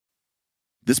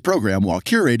This program, while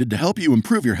curated to help you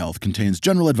improve your health, contains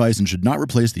general advice and should not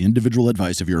replace the individual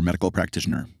advice of your medical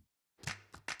practitioner.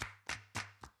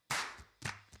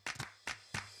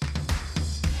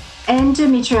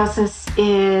 Endometriosis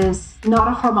is not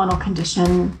a hormonal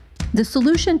condition. The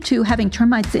solution to having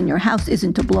termites in your house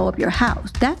isn't to blow up your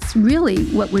house. That's really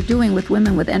what we're doing with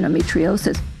women with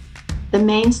endometriosis. The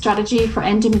main strategy for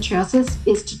endometriosis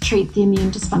is to treat the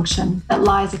immune dysfunction that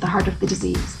lies at the heart of the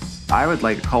disease. I would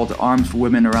like a call to arms for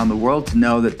women around the world to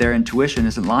know that their intuition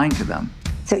isn't lying to them.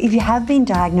 So if you have been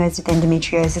diagnosed with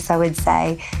endometriosis, I would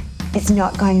say it's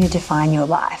not going to define your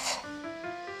life.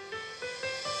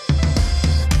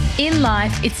 In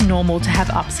life, it's normal to have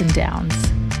ups and downs.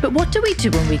 But what do we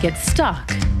do when we get stuck?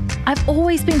 I've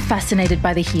always been fascinated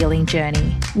by the healing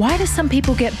journey. Why do some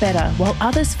people get better while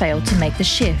others fail to make the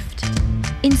shift?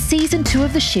 In Season 2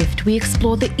 of The Shift, we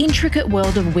explore the intricate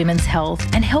world of women's health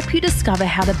and help you discover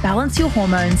how to balance your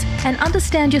hormones and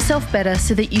understand yourself better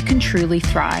so that you can truly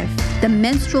thrive. The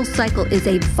menstrual cycle is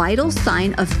a vital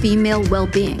sign of female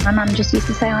well-being. My mum just used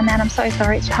to say, "Oh, Nan, I'm so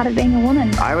sorry. It's part of being a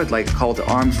woman." I would like a call to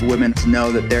arms for women to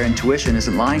know that their intuition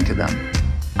isn't lying to them.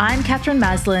 I'm Katherine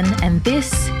Maslen, and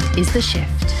this is The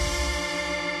Shift.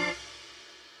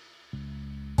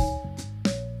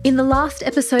 In the last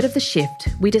episode of The Shift,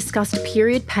 we discussed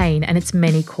period pain and its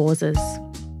many causes.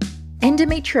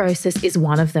 Endometriosis is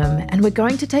one of them, and we're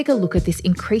going to take a look at this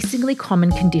increasingly common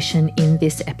condition in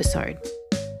this episode.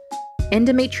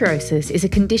 Endometriosis is a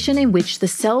condition in which the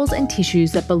cells and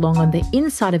tissues that belong on the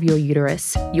inside of your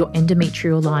uterus, your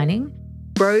endometrial lining,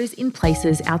 grows in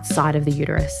places outside of the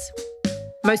uterus.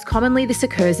 Most commonly, this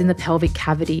occurs in the pelvic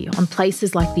cavity, on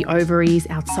places like the ovaries,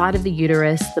 outside of the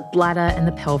uterus, the bladder, and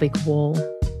the pelvic wall.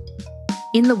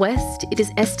 In the West, it is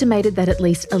estimated that at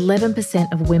least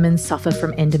 11% of women suffer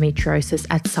from endometriosis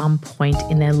at some point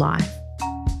in their life.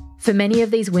 For many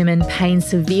of these women, pain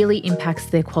severely impacts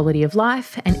their quality of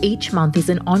life, and each month is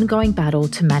an ongoing battle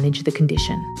to manage the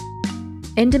condition.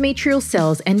 Endometrial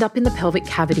cells end up in the pelvic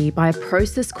cavity by a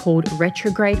process called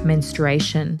retrograde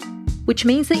menstruation, which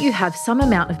means that you have some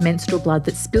amount of menstrual blood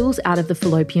that spills out of the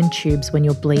fallopian tubes when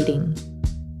you're bleeding.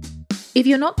 If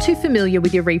you're not too familiar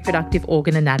with your reproductive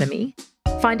organ anatomy,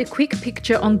 find a quick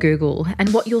picture on Google,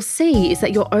 and what you'll see is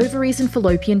that your ovaries and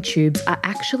fallopian tubes are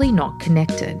actually not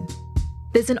connected.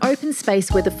 There's an open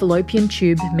space where the fallopian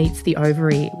tube meets the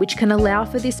ovary, which can allow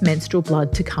for this menstrual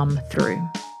blood to come through.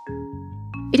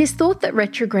 It is thought that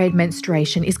retrograde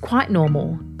menstruation is quite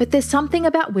normal, but there's something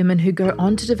about women who go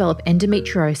on to develop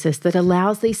endometriosis that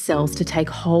allows these cells to take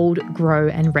hold, grow,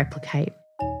 and replicate.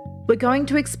 We're going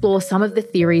to explore some of the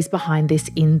theories behind this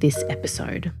in this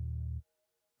episode.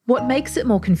 What makes it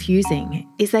more confusing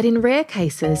is that in rare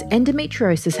cases,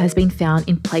 endometriosis has been found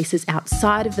in places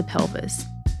outside of the pelvis,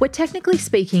 where technically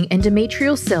speaking,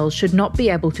 endometrial cells should not be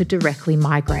able to directly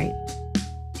migrate.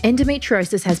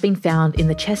 Endometriosis has been found in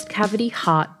the chest cavity,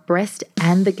 heart, breast,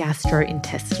 and the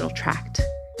gastrointestinal tract.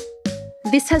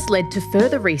 This has led to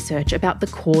further research about the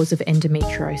cause of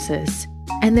endometriosis,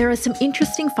 and there are some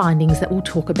interesting findings that we'll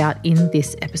talk about in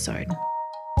this episode.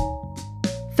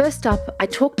 First up, I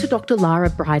talked to Dr. Lara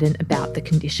Bryden about the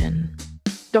condition.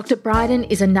 Dr. Bryden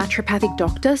is a naturopathic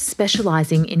doctor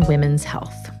specialising in women's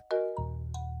health.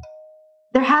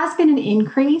 There has been an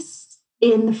increase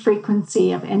in the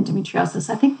frequency of endometriosis.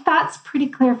 I think that's pretty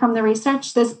clear from the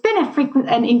research. There's been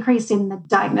an increase in the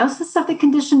diagnosis of the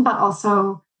condition, but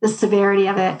also the severity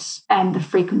of it and the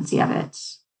frequency of it.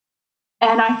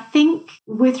 And I think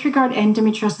with regard to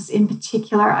endometriosis in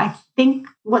particular, I think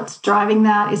what's driving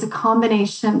that is a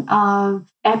combination of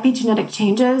epigenetic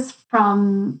changes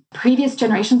from previous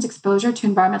generations' exposure to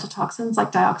environmental toxins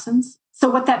like dioxins.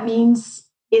 So what that means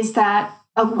is that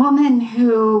a woman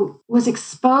who was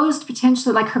exposed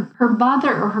potentially, like her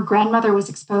mother or her grandmother was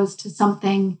exposed to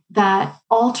something that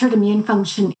altered immune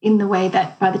function in the way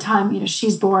that by the time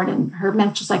she's born and her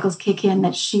menstrual cycles kick in,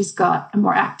 that she's got a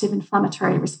more active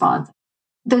inflammatory response.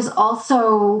 There's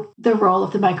also the role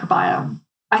of the microbiome.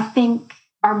 I think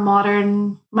our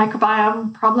modern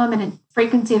microbiome problem and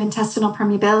frequency of intestinal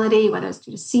permeability, whether it's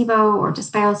due to SIBO or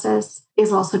dysbiosis,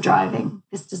 is also driving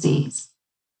this disease.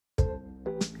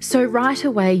 So right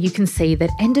away, you can see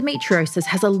that endometriosis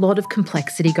has a lot of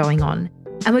complexity going on,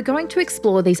 and we're going to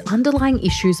explore these underlying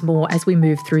issues more as we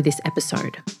move through this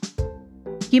episode.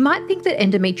 You might think that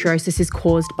endometriosis is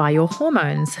caused by your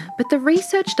hormones, but the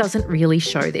research doesn't really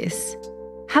show this.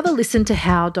 Have a listen to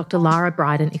how Dr. Lara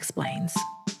Bryden explains.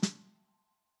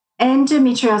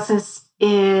 Endometriosis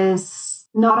is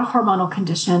not a hormonal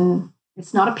condition.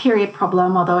 It's not a period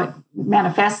problem, although it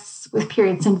manifests with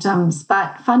period symptoms.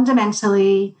 But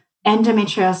fundamentally,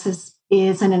 endometriosis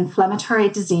is an inflammatory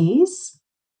disease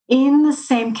in the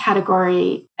same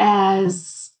category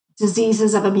as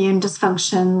diseases of immune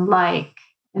dysfunction like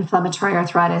inflammatory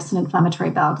arthritis and inflammatory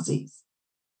bowel disease,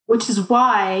 which is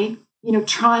why,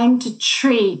 trying to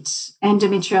treat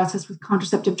endometriosis with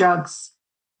contraceptive drugs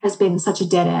has been such a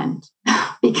dead end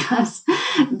because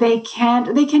they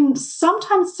can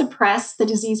sometimes suppress the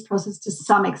disease process to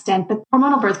some extent, but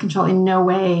hormonal birth control in no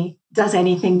way does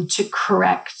anything to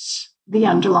correct the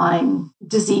underlying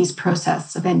disease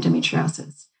process of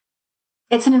endometriosis.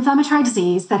 It's an inflammatory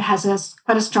disease that has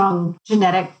quite a strong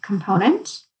genetic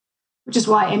component, which is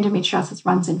why endometriosis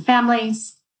runs in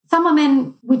families. Some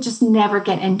women would just never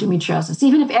get endometriosis,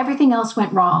 even if everything else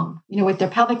went wrong, with their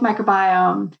pelvic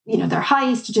microbiome, their high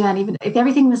estrogen, even if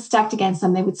everything was stacked against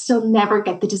them, they would still never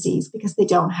get the disease because they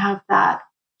don't have that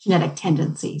genetic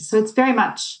tendency. So it's very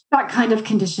much that kind of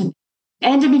condition.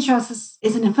 Endometriosis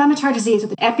is an inflammatory disease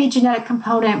with an epigenetic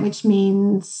component, which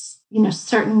means,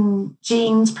 certain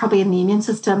genes probably in the immune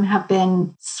system have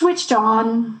been switched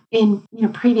on in,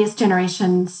 previous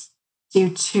generations due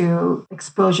to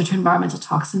exposure to environmental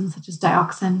toxins such as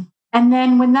dioxin. And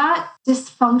then when that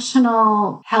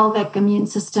dysfunctional pelvic immune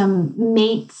system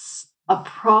meets a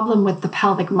problem with the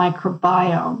pelvic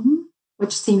microbiome,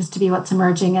 which seems to be what's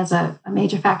emerging as a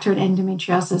major factor in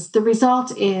endometriosis, the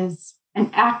result is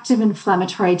an active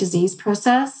inflammatory disease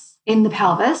process in the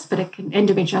pelvis, but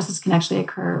endometriosis can actually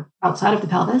occur outside of the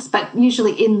pelvis, but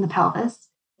usually in the pelvis,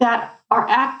 that are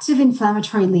active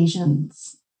inflammatory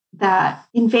lesions that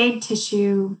invade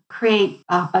tissue, create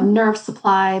a nerve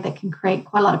supply that can create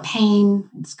quite a lot of pain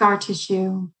and scar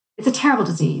tissue. It's a terrible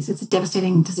disease. It's a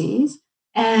devastating disease.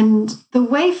 And the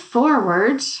way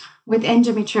forward with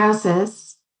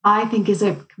endometriosis, I think, is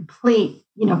a complete,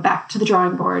 back to the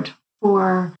drawing board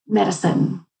for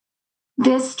medicine.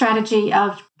 This strategy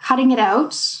of cutting it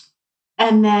out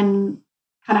and then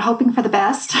kind of hoping for the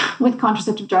best with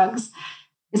contraceptive drugs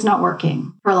is not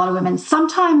working for a lot of women.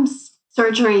 Sometimes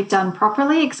surgery done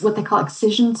properly, what they call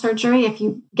excision surgery, if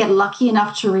you get lucky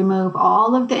enough to remove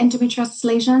all of the endometriosis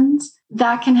lesions,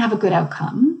 that can have a good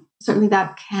outcome. Certainly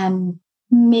that can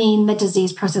mean the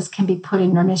disease process can be put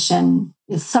in remission,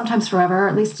 sometimes forever,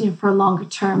 at least for a longer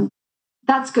term.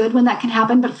 That's good when that can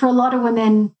happen. But for a lot of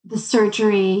women, the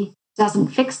surgery doesn't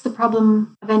fix the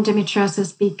problem of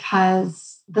endometriosis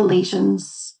because the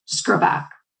lesions just grow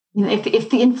back. If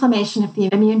the inflammation, if the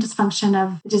immune dysfunction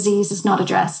of the disease is not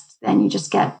addressed, then you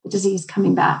just get the disease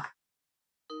coming back.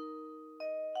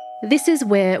 This is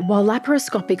where, while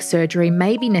laparoscopic surgery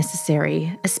may be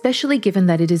necessary, especially given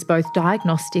that it is both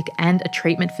diagnostic and a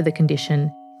treatment for the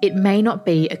condition, it may not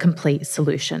be a complete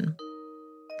solution.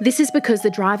 This is because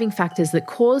the driving factors that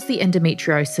cause the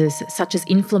endometriosis, such as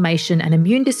inflammation and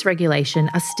immune dysregulation,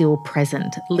 are still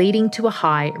present, leading to a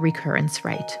high recurrence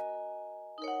rate.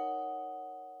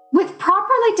 With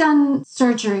properly done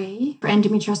surgery for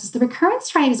endometriosis, the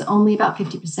recurrence rate is only about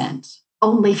 50%.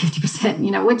 Only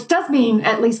 50%, which does mean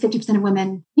at least 50% of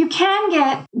women. You can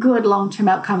get good long-term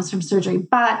outcomes from surgery,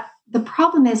 but the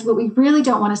problem is what we really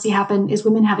don't want to see happen is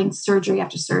women having surgery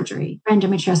after surgery for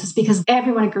endometriosis, because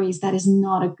everyone agrees that is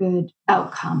not a good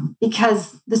outcome,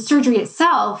 because the surgery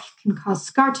itself can cause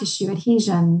scar tissue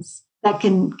adhesions that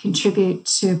can contribute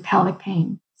to pelvic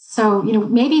pain. So,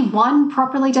 maybe one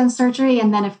properly done surgery,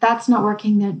 and then if that's not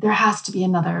working, there has to be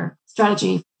another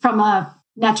strategy. From a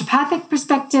naturopathic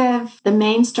perspective, the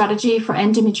main strategy for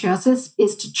endometriosis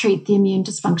is to treat the immune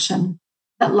dysfunction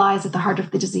that lies at the heart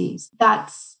of the disease.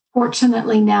 That's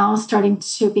fortunately now starting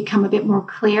to become a bit more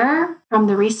clear from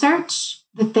the research,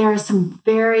 that there are some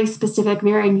very specific,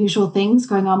 very unusual things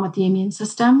going on with the immune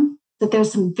system, that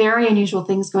there's some very unusual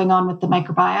things going on with the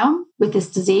microbiome with this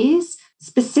disease.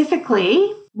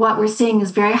 Specifically, what we're seeing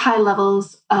is very high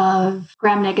levels of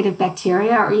gram-negative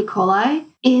bacteria or E. coli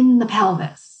in the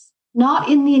pelvis. Not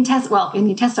in the intestine, well, in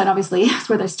the intestine, obviously, is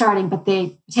where they're starting, but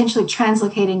they potentially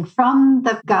translocating from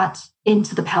the gut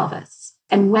into the pelvis.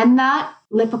 And when that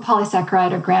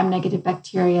lipopolysaccharide or gram-negative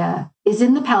bacteria is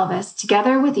in the pelvis,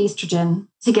 together with estrogen,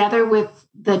 together with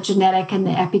the genetic and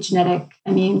the epigenetic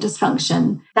immune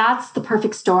dysfunction, that's the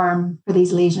perfect storm for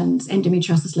these lesions,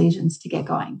 endometriosis lesions, to get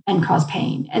going and cause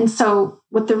pain. And so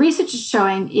what the research is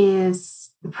showing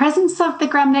is the presence of the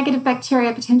gram-negative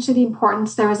bacteria, potentially the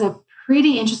importance. There was a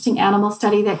pretty interesting animal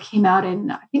study that came out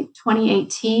in, I think,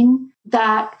 2018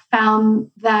 that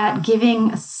found that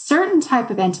giving a certain type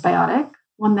of antibiotic,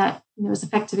 one that is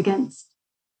effective against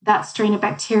that strain of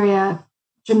bacteria,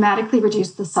 dramatically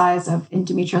reduced the size of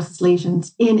endometriosis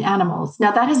lesions in animals.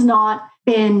 Now, that has not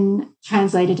been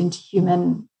translated into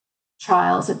human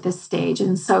trials at this stage.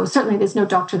 And so certainly there's no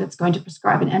doctor that's going to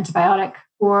prescribe an antibiotic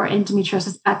for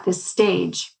endometriosis at this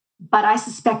stage. but I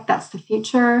suspect that's the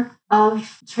future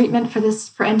of treatment for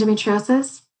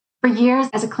endometriosis. For years,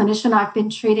 as a clinician, I've been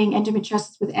treating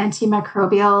endometriosis with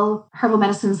antimicrobial herbal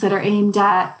medicines that are aimed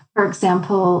at, for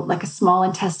example, like a small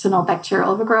intestinal bacterial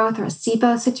overgrowth or a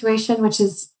SIBO situation, which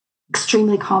is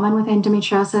extremely common with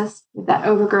endometriosis, with that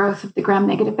overgrowth of the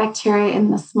gram-negative bacteria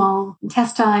in the small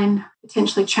intestine,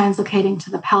 potentially translocating to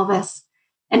the pelvis.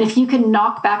 And if you can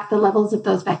knock back the levels of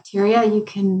those bacteria, you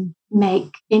can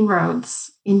make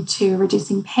inroads into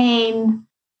reducing pain,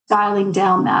 dialing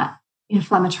down that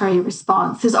inflammatory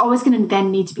response. There's always going to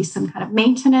then need to be some kind of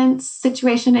maintenance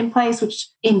situation in place, which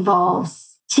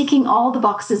involves ticking all the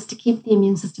boxes to keep the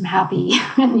immune system happy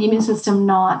and the immune system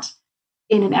not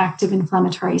in an active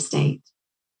inflammatory state.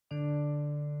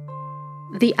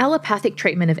 The allopathic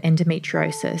treatment of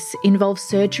endometriosis involves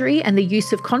surgery and the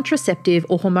use of contraceptive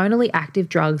or hormonally active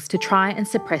drugs to try and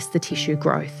suppress the tissue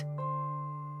growth.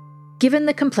 Given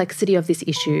the complexity of this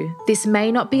issue, this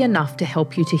may not be enough to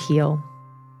help you to heal.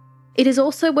 It is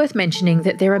also worth mentioning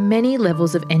that there are many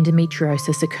levels of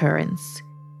endometriosis occurrence.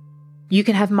 You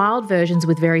can have mild versions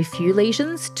with very few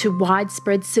lesions to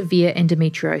widespread severe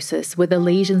endometriosis, where the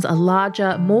lesions are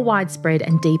larger, more widespread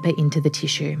and deeper into the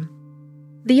tissue.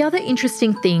 The other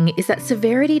interesting thing is that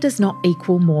severity does not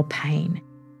equal more pain.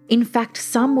 In fact,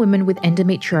 some women with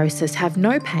endometriosis have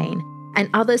no pain and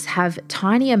others have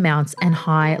tiny amounts and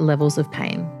high levels of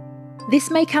pain.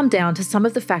 This may come down to some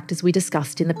of the factors we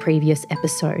discussed in the previous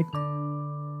episode.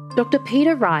 Dr.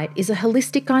 Peter Wright is a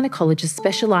holistic gynaecologist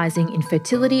specialising in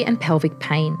fertility and pelvic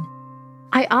pain.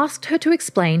 I asked her to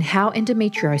explain how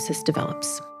endometriosis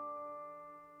develops.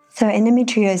 So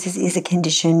endometriosis is a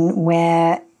condition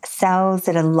where cells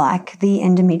that are like the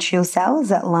endometrial cells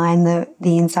that line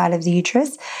the inside of the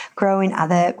uterus grow in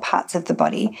other parts of the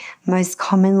body, most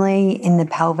commonly in the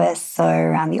pelvis, so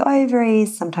around the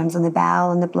ovaries, sometimes on the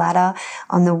bowel and the bladder,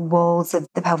 on the walls of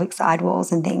the pelvic side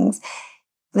walls and things.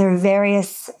 There are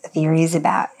various theories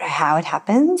about how it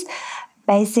happens.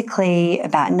 Basically,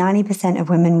 about 90% of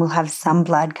women will have some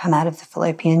blood come out of the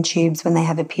fallopian tubes when they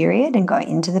have a period and go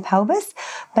into the pelvis,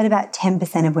 but about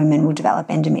 10% of women will develop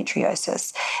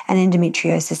endometriosis. And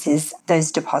endometriosis is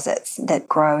those deposits that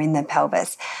grow in the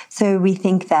pelvis. So we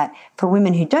think that for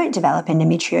women who don't develop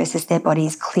endometriosis, their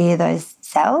bodies clear those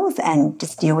cells and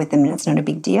just deal with them and it's not a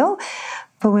big deal.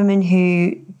 For women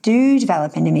who do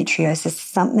develop endometriosis,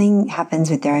 something happens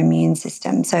with their immune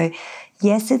system. So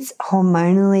yes, it's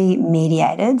hormonally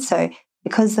mediated. So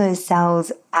because those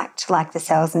cells act like the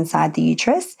cells inside the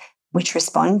uterus, which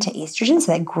respond to estrogen,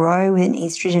 so they grow when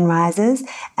estrogen rises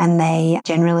and they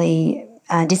generally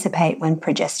dissipate when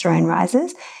progesterone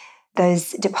rises,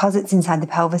 those deposits inside the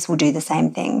pelvis will do the same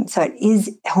thing. So it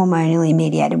is hormonally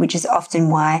mediated, which is often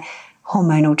why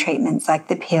hormonal treatments like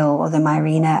the pill or the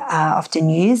Mirena are often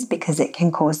used, because it can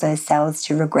cause those cells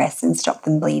to regress and stop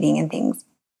them bleeding and things.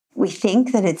 We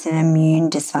think that it's an immune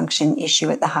dysfunction issue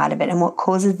at the heart of it. And what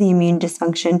causes the immune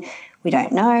dysfunction, we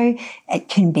don't know. It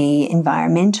can be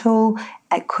environmental.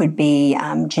 It could be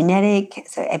genetic,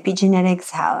 so epigenetics,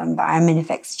 how environment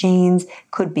affects genes.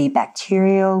 Could be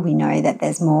bacterial. We know that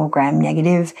there's more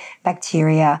gram-negative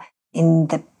bacteria in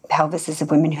the pelvises of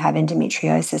women who have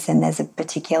endometriosis, and there's a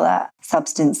particular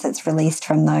substance that's released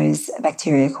from those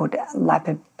bacteria called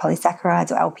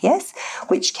lipopolysaccharides, or LPS,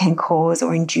 which can cause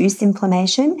or induce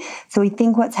inflammation. So we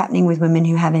think what's happening with women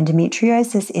who have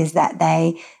endometriosis is that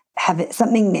they have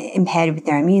something impaired with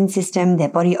their immune system. Their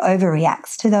body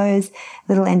overreacts to those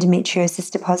little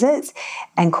endometriosis deposits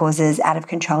and causes out of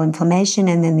control inflammation.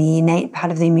 And then the innate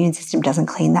part of the immune system doesn't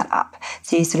clean that up.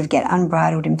 So you sort of get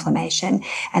unbridled inflammation.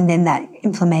 And then that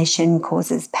inflammation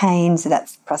causes pain. So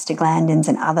that's prostaglandins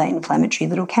and other inflammatory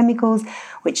little chemicals,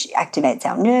 which activates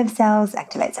our nerve cells,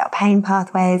 activates our pain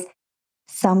pathways.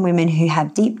 Some women who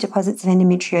have deep deposits of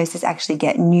endometriosis actually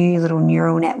get new little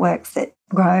neural networks that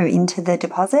grow into the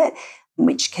deposit,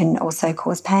 which can also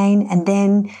cause pain. And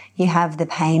then you have the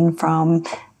pain from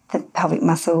the pelvic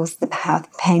muscles, the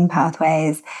pain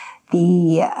pathways,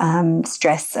 the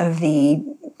stress of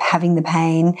having the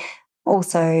pain.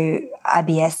 Also,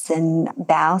 IBS and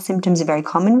bowel symptoms are very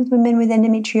common with women with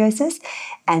endometriosis.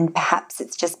 And perhaps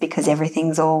it's just because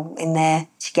everything's all in there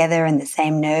together and the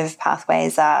same nerve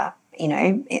pathways are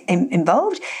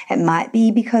involved. It might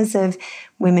be because of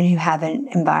women who have an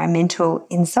environmental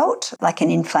insult, like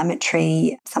an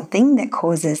inflammatory something that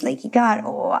causes leaky gut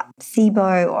or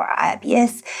SIBO or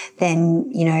IBS,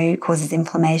 then, causes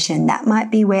inflammation. That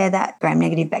might be where that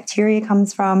gram-negative bacteria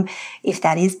comes from, if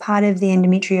that is part of the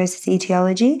endometriosis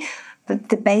etiology. But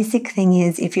the basic thing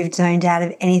is, if you've zoned out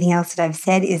of anything else that I've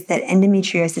said, is that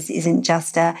endometriosis isn't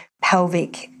just a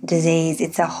pelvic disease.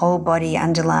 It's a whole body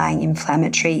underlying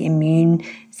inflammatory immune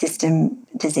system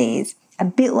disease, a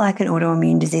bit like an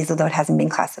autoimmune disease, although it hasn't been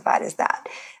classified as that.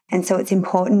 And so it's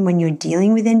important when you're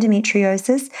dealing with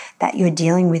endometriosis that you're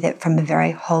dealing with it from a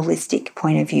very holistic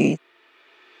point of view.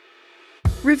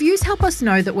 Reviews help us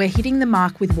know that we're hitting the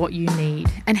mark with what you need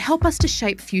and help us to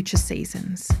shape future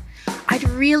seasons. I'd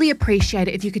really appreciate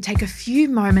it if you could take a few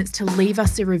moments to leave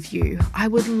us a review. I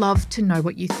would love to know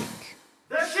what you think.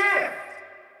 The shift!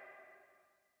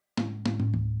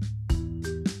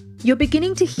 You're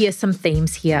beginning to hear some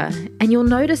themes here, and you'll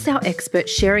notice our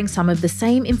experts sharing some of the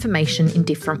same information in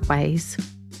different ways.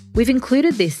 We've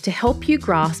included this to help you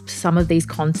grasp some of these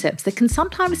concepts that can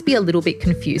sometimes be a little bit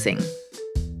confusing.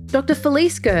 Dr.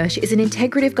 Felice Gersh is an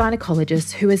integrative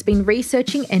gynecologist who has been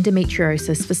researching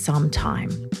endometriosis for some time.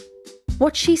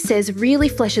 What she says really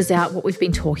fleshes out what we've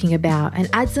been talking about and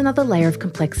adds another layer of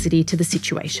complexity to the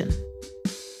situation.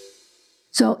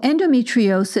 So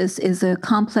endometriosis is a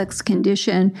complex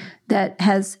condition that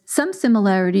has some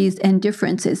similarities and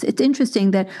differences. It's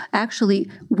interesting that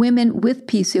actually women with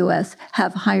PCOS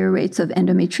have higher rates of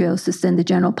endometriosis than the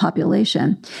general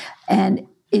population. And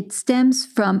it stems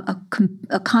from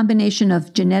a combination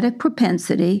of genetic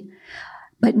propensity,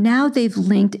 but now they've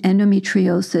linked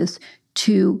endometriosis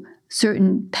to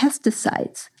certain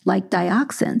pesticides like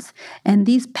dioxins. And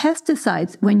these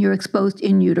pesticides, when you're exposed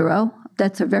in utero,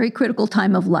 that's a very critical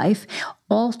time of life,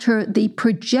 alter the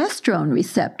progesterone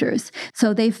receptors.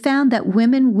 So they found that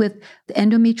women with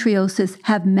endometriosis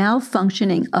have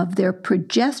malfunctioning of their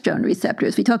progesterone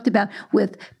receptors. We talked about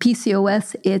with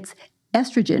PCOS, it's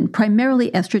estrogen,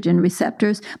 primarily estrogen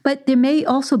receptors, but there may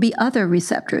also be other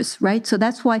receptors, right? So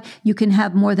that's why you can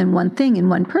have more than one thing in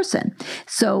one person.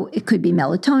 So it could be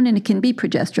melatonin, it can be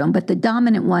progesterone, but the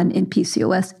dominant one in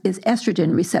PCOS is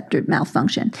estrogen receptor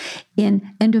malfunction.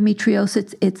 In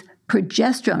endometriosis, it's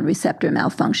progesterone receptor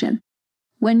malfunction.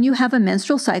 When you have a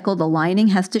menstrual cycle, the lining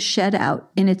has to shed out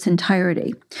in its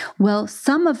entirety. Well,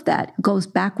 some of that goes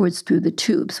backwards through the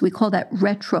tubes. We call that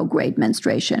retrograde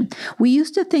menstruation. We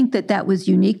used to think that that was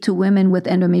unique to women with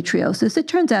endometriosis. It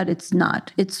turns out it's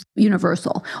not. It's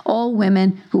universal. All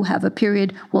women who have a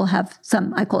period will have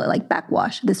some, I call it like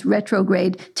backwash, this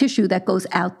retrograde tissue that goes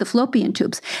out the fallopian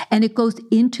tubes, and it goes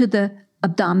into the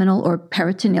abdominal or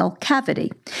peritoneal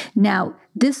cavity. Now,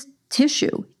 this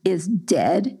tissue is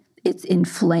dead. It's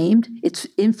inflamed. It's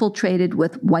infiltrated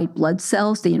with white blood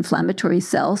cells, the inflammatory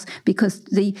cells, because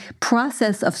the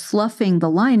process of sloughing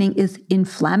the lining is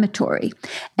inflammatory.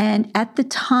 And at the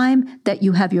time that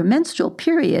you have your menstrual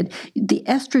period, the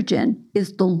estrogen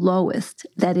is the lowest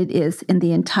that it is in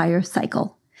the entire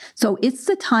cycle. So it's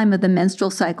the time of the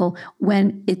menstrual cycle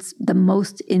when it's the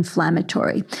most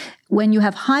inflammatory. When you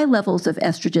have high levels of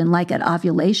estrogen, like at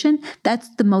ovulation, that's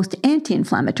the most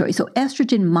anti-inflammatory. So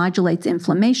estrogen modulates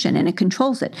inflammation and it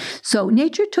controls it. So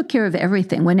nature took care of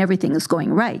everything when everything is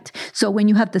going right. So when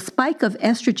you have the spike of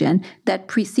estrogen that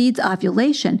precedes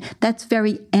ovulation, that's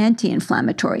very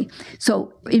anti-inflammatory.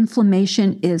 So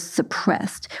inflammation is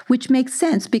suppressed, which makes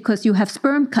sense because you have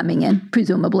sperm coming in,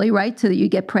 presumably, right? So that you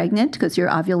get pregnant because you're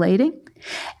ovulating.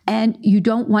 And you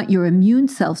don't want your immune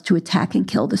cells to attack and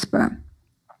kill the sperm.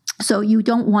 So you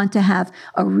don't want to have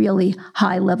a really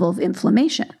high level of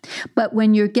inflammation. But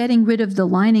when you're getting rid of the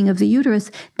lining of the uterus,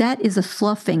 that is a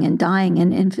sloughing and dying,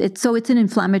 and so it's an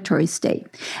inflammatory state.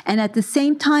 And at the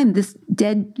same time, this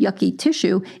dead, yucky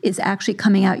tissue is actually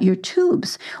coming out your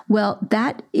tubes. Well,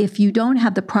 that, if you don't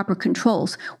have the proper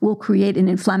controls, will create an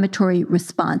inflammatory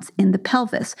response in the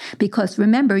pelvis. Because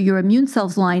remember, your immune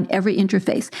cells line every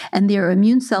interface, and there are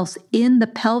immune cells in the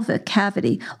pelvic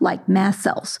cavity, like mast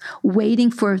cells,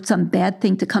 waiting for some bad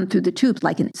thing to come through the tubes,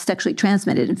 like a sexually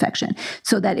transmitted infection,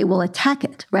 so that it will attack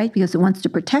it, right? Because it wants to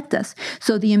protect us.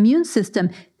 So the immune system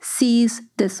sees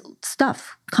this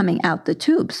stuff coming out the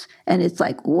tubes, and it's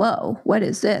like, whoa, what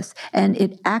is this? And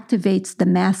it activates the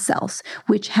mast cells,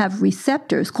 which have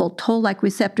receptors called toll-like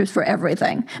receptors for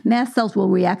everything. Mast cells will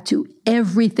react to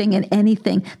everything and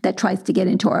anything that tries to get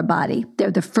into our body.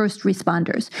 They're the first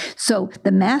responders. So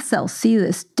the mast cells see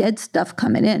this dead stuff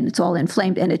coming in. It's all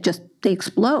inflamed, and they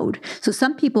explode. So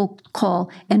some people call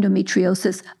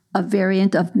endometriosis a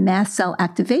variant of mast cell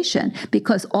activation,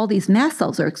 because all these mast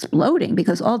cells are exploding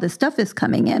because all this stuff is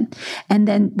coming in. And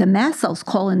then the mast cells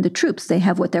call in the troops. They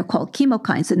have what they're called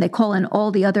chemokines, and they call in all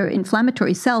the other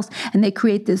inflammatory cells, and they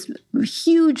create this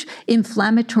huge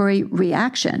inflammatory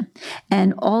reaction.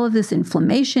 And all of this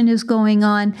inflammation is going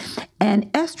on,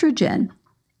 and estrogen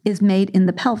is made in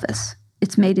the pelvis.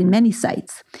 It's made in many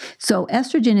sites. So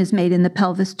estrogen is made in the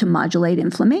pelvis to modulate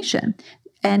inflammation.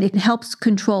 And it helps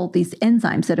control these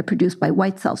enzymes that are produced by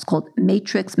white cells called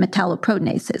matrix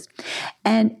metalloproteinases.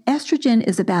 And estrogen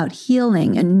is about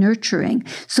healing and nurturing.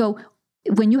 So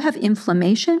when you have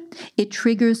inflammation, it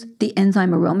triggers the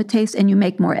enzyme aromatase and you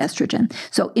make more estrogen.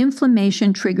 So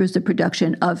inflammation triggers the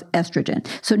production of estrogen.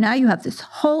 So now you have this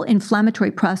whole inflammatory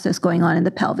process going on in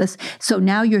the pelvis. So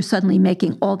now you're suddenly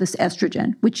making all this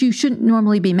estrogen, which you shouldn't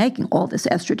normally be making all this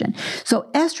estrogen. So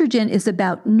estrogen is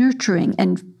about nurturing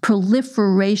and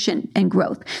proliferation and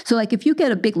growth. So like if you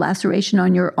get a big laceration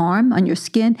on your arm, on your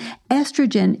skin,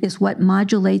 estrogen is what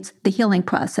modulates the healing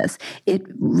process. It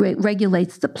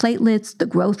regulates the platelets, the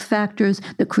growth factors,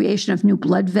 the creation of new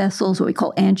blood vessels, what we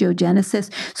call angiogenesis.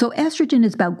 So estrogen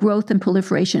is about growth and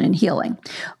proliferation and healing.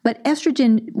 But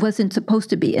estrogen wasn't supposed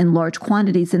to be in large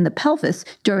quantities in the pelvis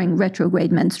during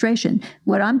retrograde menstruation.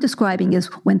 What I'm describing is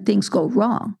when things go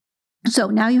wrong. So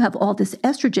now you have all this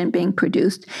estrogen being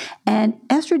produced, and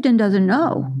estrogen doesn't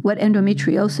know what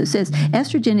endometriosis is.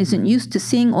 Estrogen isn't used to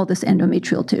seeing all this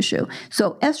endometrial tissue.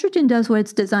 So estrogen does what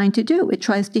it's designed to do. It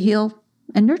tries to heal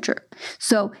and nurture.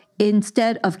 So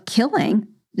instead of killing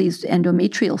these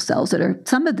endometrial cells that are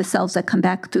some of the cells that come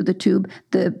back through the tube,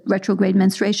 the retrograde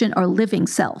menstruation, are living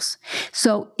cells.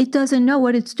 So it doesn't know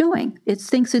what it's doing. It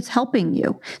thinks it's helping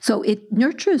you. So it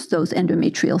nurtures those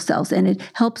endometrial cells and it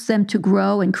helps them to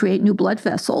grow and create new blood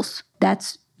vessels.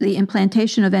 That's the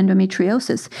implantation of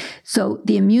endometriosis. So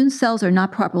the immune cells are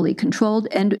not properly controlled,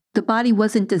 and the body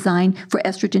wasn't designed for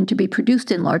estrogen to be produced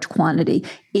in large quantity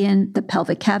in the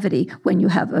pelvic cavity when you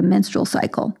have a menstrual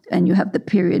cycle and you have the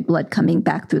period blood coming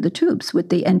back through the tubes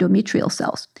with the endometrial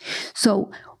cells.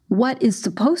 So what is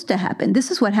supposed to happen?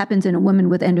 This is what happens in a woman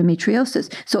with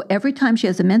endometriosis. So every time she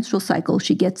has a menstrual cycle,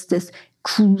 she gets this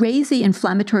crazy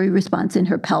inflammatory response in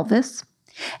her pelvis.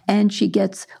 And she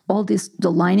gets all the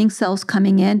lining cells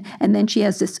coming in, and then she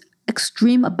has this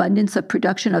extreme abundance of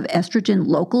production of estrogen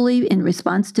locally in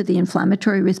response to the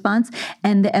inflammatory response.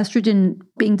 And the estrogen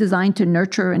being designed to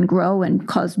nurture and grow and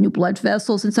cause new blood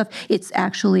vessels and stuff, it's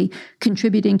actually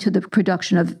contributing to the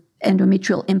production of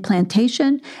endometrial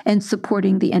implantation and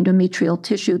supporting the endometrial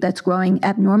tissue that's growing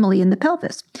abnormally in the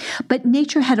pelvis. But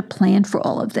nature had a plan for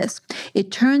all of this.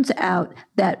 It turns out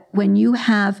that when you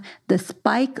have the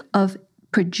spike of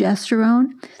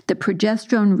progesterone, the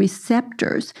progesterone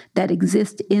receptors that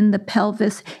exist in the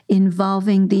pelvis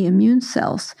involving the immune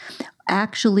cells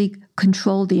actually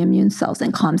control the immune cells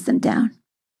and calms them down.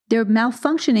 They're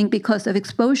malfunctioning because of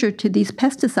exposure to these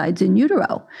pesticides in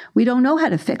utero. We don't know how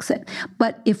to fix it.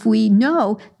 But if we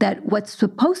know that what's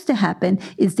supposed to happen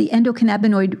is the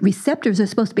endocannabinoid receptors are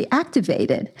supposed to be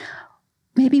activated,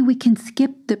 maybe we can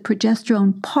skip the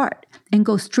progesterone part and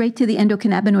go straight to the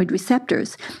endocannabinoid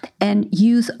receptors and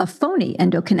use a phony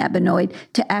endocannabinoid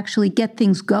to actually get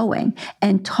things going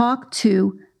and talk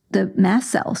to the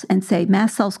mast cells and say,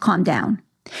 mast cells, calm down.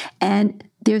 And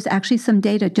there's actually some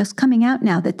data just coming out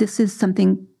now that this is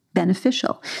something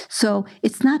beneficial. So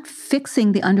it's not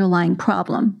fixing the underlying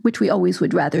problem, which we always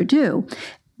would rather do.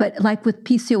 But like with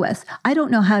PCOS, I don't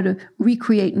know how to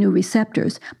recreate new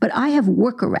receptors, but I have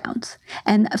workarounds.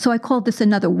 And so I call this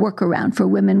another workaround for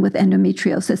women with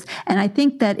endometriosis. And I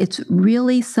think that it's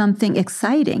really something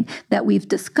exciting that we've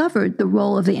discovered the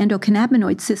role of the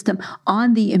endocannabinoid system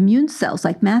on the immune cells,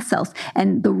 like mast cells,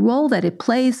 and the role that it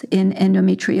plays in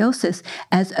endometriosis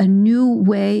as a new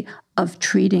way of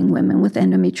treating women with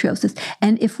endometriosis.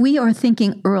 And if we are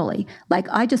thinking early, like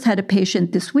I just had a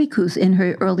patient this week who's in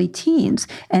her early teens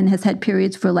and has had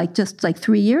periods for just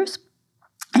 3 years,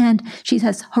 and she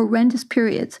has horrendous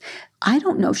periods. I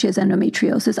don't know if she has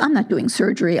endometriosis. I'm not doing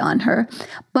surgery on her,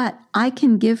 but I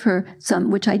can give her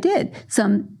some, which I did,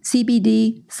 some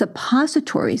CBD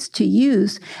suppositories to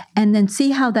use and then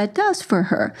see how that does for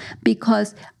her,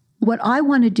 because what I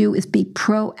want to do is be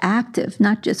proactive,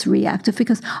 not just reactive,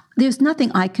 because there's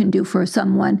nothing I can do for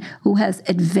someone who has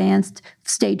advanced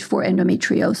stage 4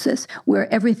 endometriosis,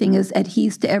 where everything is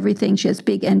adheres to everything. She has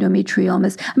big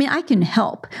endometriomas. I mean, I can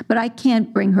help, but I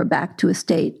can't bring her back to a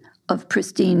state of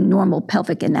pristine, normal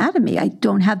pelvic anatomy. I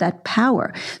don't have that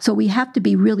power. So we have to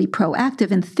be really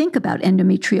proactive and think about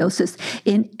endometriosis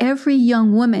in every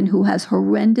young woman who has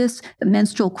horrendous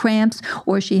menstrual cramps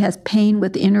or she has pain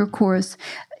with intercourse.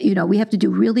 We have to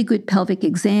do really good pelvic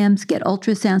exams, get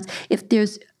ultrasounds. If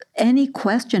there's any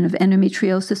question of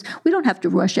endometriosis, we don't have to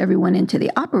rush everyone into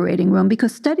the operating room,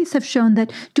 because studies have shown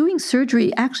that doing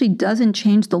surgery actually doesn't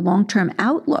change the long-term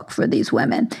outlook for these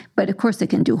women. But of course, it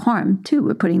can do harm too.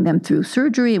 We're putting them through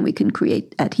surgery and we can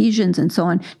create adhesions and so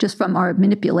on just from our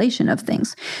manipulation of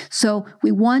things. So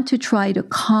we want to try to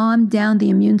calm down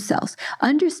the immune cells.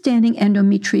 Understanding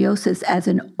endometriosis as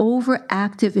an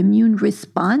overactive immune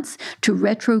response to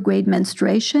retrograde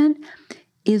menstruation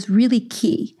is really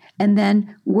key. And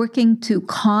then working to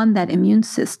calm that immune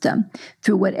system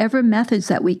through whatever methods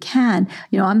that we can.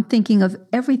 I'm thinking of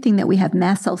everything that we have,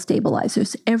 mast cell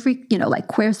stabilizers, like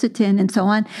quercetin and so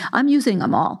on. I'm using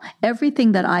them all.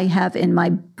 Everything that I have in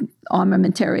my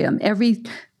armamentarium, every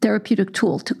therapeutic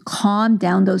tool to calm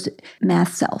down those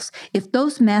mast cells. If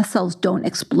those mast cells don't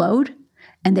explode,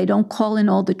 and they don't call in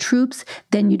all the troops,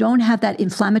 then you don't have that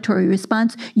inflammatory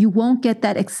response. You won't get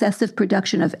that excessive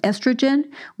production of estrogen,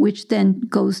 which then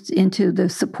goes into the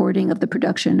supporting of the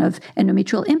production of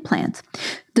endometrial implants.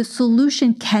 The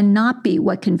solution cannot be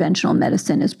what conventional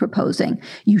medicine is proposing.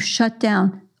 You shut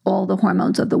down all the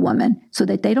hormones of the woman so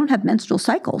that they don't have menstrual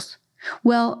cycles.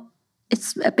 Well,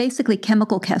 it's basically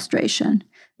chemical castration.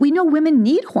 We know women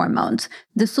need hormones.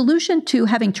 The solution to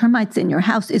having termites in your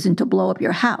house isn't to blow up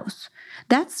your house.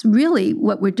 That's really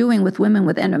what we're doing with women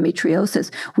with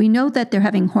endometriosis. We know that they're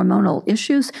having hormonal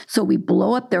issues, so we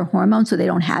blow up their hormones so they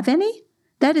don't have any.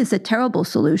 That is a terrible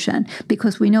solution,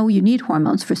 because we know you need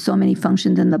hormones for so many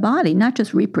functions in the body, not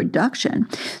just reproduction.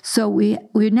 So we're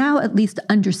now at least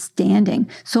understanding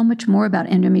so much more about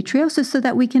endometriosis so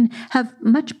that we can have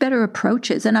much better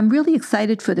approaches. And I'm really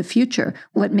excited for the future,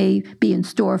 what may be in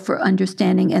store for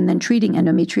understanding and then treating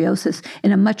endometriosis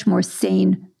in a much more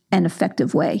sane and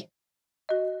effective way.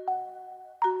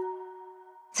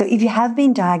 So if you have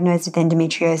been diagnosed with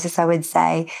endometriosis, I would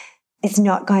say it's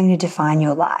not going to define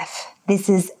your life. This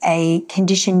is a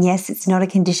condition. Yes, it's not a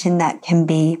condition that can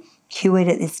be cured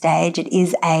at this stage. It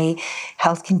is a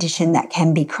health condition that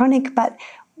can be chronic, but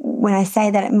when I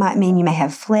say that, it might mean you may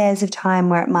have flares of time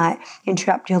where it might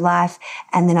interrupt your life,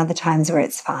 and then other times where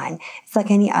it's fine. It's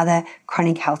like any other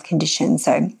chronic health condition.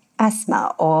 So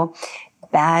asthma or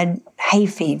bad hay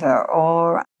fever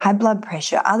or high blood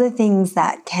pressure, other things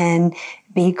that can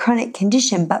be a chronic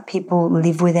condition, but people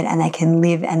live with it and they can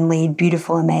live and lead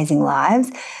beautiful, amazing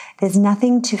lives. There's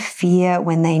nothing to fear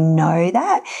when they know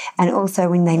that. And also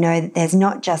when they know that there's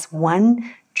not just one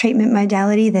treatment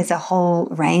modality, there's a whole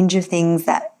range of things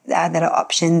that are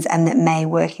options and that may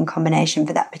work in combination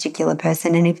for that particular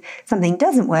person. And if something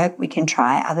doesn't work, we can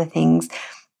try other things.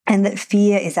 And that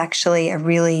fear is actually a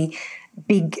really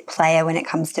big player when it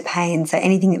comes to pain. So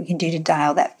anything that we can do to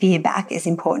dial that fear back is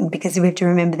important, because we have to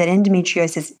remember that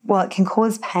endometriosis, while it can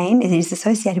cause pain, it is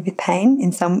associated with pain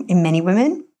in many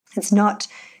women. It's not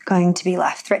going to be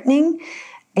life-threatening.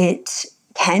 It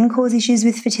can cause issues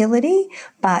with fertility,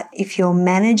 but if you're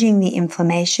managing the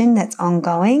inflammation that's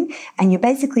ongoing and you're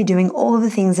basically doing all of the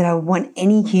things that I want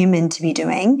any human to be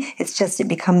doing, it's just it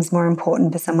becomes more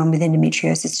important for someone with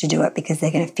endometriosis to do it because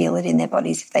they're going to feel it in their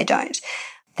bodies if they don't.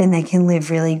 Then they can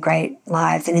live really great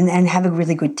lives and have a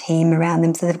really good team around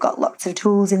them. So they've got lots of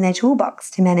tools in their toolbox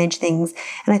to manage things.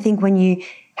 And I think when you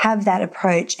have that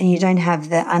approach and you don't have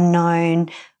the unknown,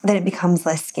 then it becomes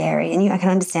less scary. And I can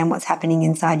understand what's happening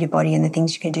inside your body and the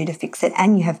things you can do to fix it.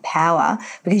 And you have power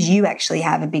because you actually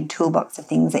have a big toolbox of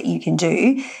things that you can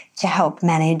do to help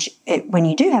manage it. When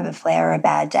you do have a flare or a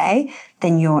bad day,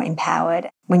 then you're empowered.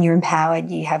 When you're empowered,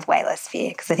 you have way less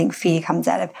fear, because I think fear comes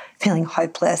out of feeling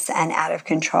hopeless and out of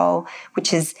control,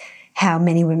 which is how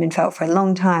many women felt for a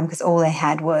long time, because all they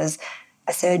had was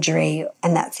a surgery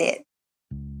and that's it.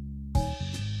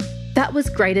 That was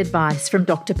great advice from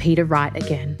Dr. Peter Wright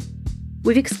again.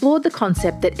 We've explored the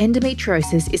concept that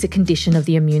endometriosis is a condition of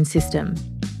the immune system,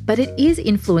 but it is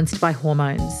influenced by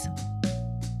hormones.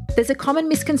 There's a common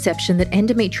misconception that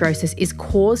endometriosis is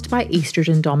caused by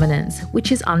estrogen dominance,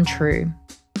 which is untrue.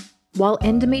 While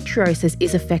endometriosis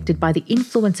is affected by the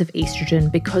influence of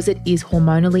estrogen because it is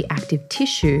hormonally active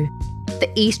tissue, the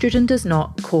estrogen does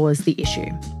not cause the issue.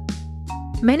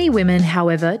 Many women,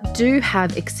 however, do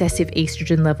have excessive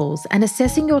estrogen levels, and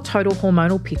assessing your total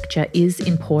hormonal picture is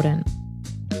important.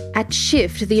 At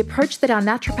Shift, the approach that our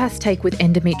naturopaths take with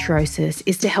endometriosis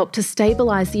is to help to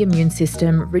stabilise the immune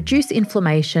system, reduce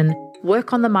inflammation,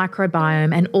 work on the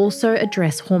microbiome, and also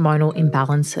address hormonal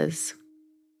imbalances.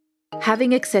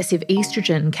 Having excessive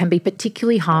estrogen can be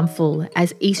particularly harmful,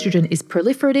 as estrogen is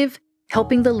proliferative,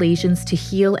 helping the lesions to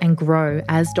heal and grow,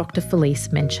 as Dr.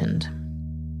 Felice mentioned.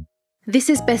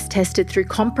 This is best tested through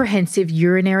comprehensive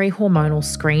urinary hormonal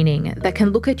screening that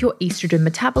can look at your estrogen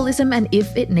metabolism and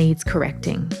if it needs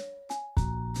correcting.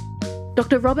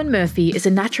 Dr. Robin Murphy is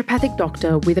a naturopathic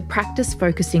doctor with a practice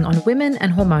focusing on women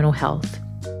and hormonal health.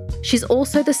 She's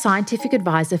also the scientific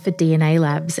advisor for DNA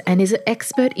Labs and is an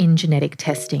expert in genetic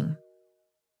testing.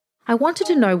 I wanted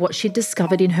to know what she'd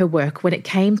discovered in her work when it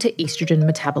came to estrogen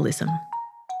metabolism.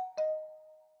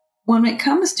 When it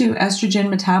comes to estrogen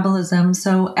metabolism,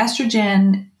 so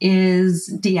estrogen is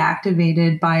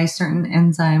deactivated by certain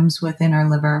enzymes within our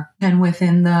liver and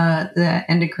within the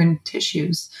endocrine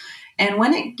tissues. And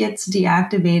when it gets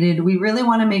deactivated, we really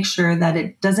want to make sure that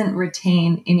it doesn't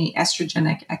retain any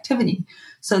estrogenic activity,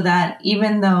 so that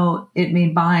even though it may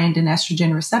bind an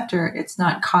estrogen receptor, it's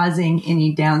not causing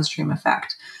any downstream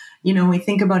effect. You know, when we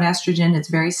think about estrogen, it's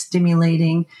very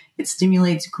stimulating. It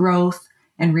stimulates growth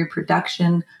and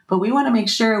reproduction, but we want to make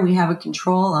sure we have a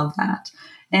control of that.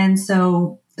 And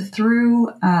so through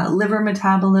liver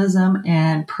metabolism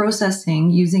and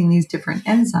processing using these different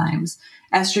enzymes,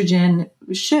 estrogen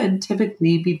should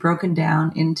typically be broken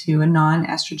down into a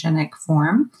non-estrogenic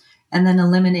form and then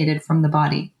eliminated from the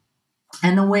body.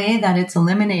 And the way that it's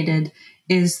eliminated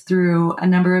is through a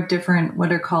number of different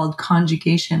what are called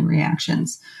conjugation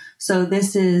reactions. So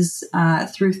this is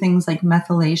through things like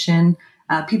methylation.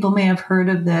 People may have heard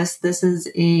of this. This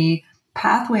is a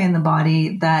pathway in the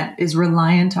body that is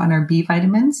reliant on our B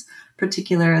vitamins,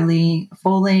 particularly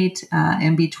folate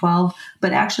and B12,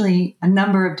 but actually a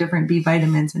number of different B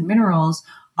vitamins and minerals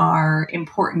are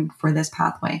important for this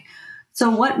pathway. So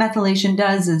what methylation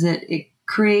does is it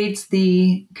creates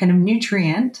the kind of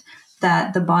nutrient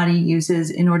that the body uses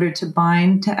in order to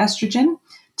bind to estrogen,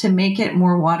 to make it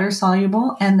more water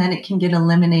soluble, and then it can get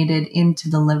eliminated into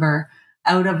the liver,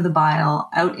 out of the bile,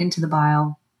 out into the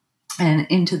bile, and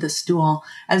into the stool,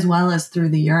 as well as through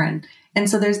the urine. And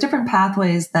so there's different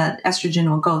pathways that estrogen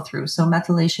will go through. So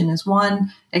methylation is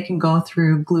one. It can go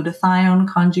through glutathione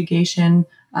conjugation,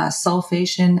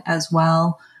 sulfation as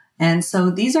well. And so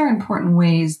these are important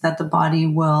ways that the body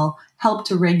will help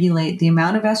to regulate the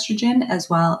amount of estrogen as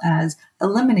well as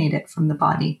eliminate it from the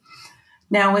body.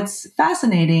 Now, what's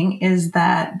fascinating is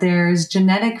that there's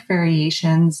genetic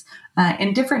variations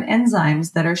in different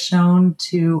enzymes that are shown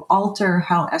to alter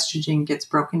how estrogen gets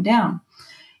broken down.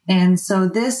 And so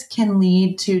this can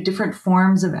lead to different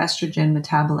forms of estrogen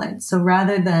metabolites. So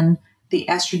rather than the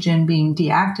estrogen being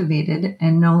deactivated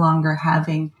and no longer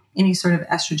having any sort of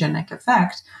estrogenic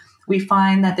effect, we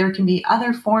find that there can be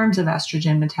other forms of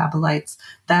estrogen metabolites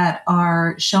that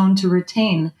are shown to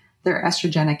retain their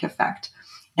estrogenic effect.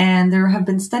 And there have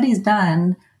been studies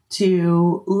done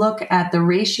to look at the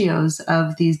ratios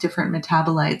of these different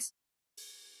metabolites.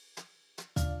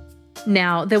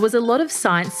 Now, there was a lot of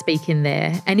science speak in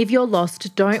there, and if you're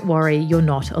lost, don't worry, you're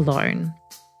not alone.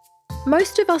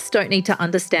 Most of us don't need to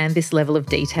understand this level of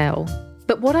detail,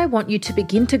 but what I want you to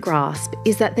begin to grasp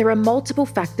is that there are multiple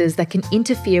factors that can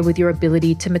interfere with your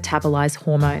ability to metabolize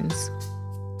hormones.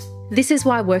 This is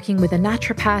why working with a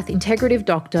naturopath, integrative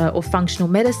doctor, or functional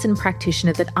medicine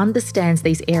practitioner that understands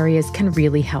these areas can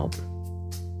really help.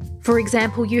 For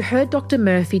example, you heard Dr.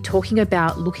 Murphy talking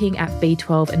about looking at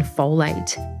B12 and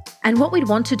folate. And what we'd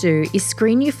want to do is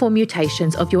screen you for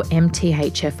mutations of your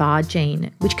MTHFR gene,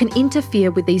 which can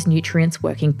interfere with these nutrients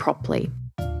working properly.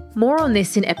 More on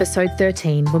this in episode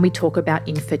 13 when we talk about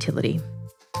infertility.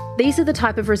 These are the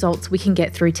type of results we can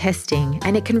get through testing,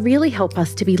 and it can really help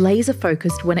us to be laser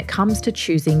focused when it comes to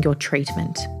choosing your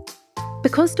treatment.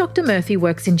 Because Dr. Murphy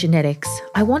works in genetics,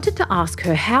 I wanted to ask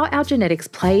her how our genetics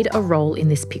played a role in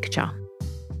this picture.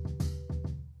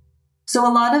 So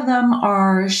a lot of them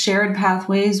are shared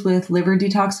pathways with liver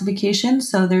detoxification.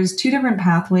 So there's two different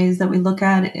pathways that we look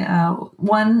at.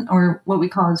 One, or what we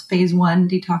call as phase 1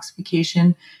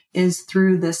 detoxification, is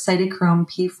through the cytochrome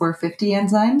P450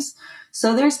 enzymes.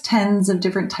 So there's tens of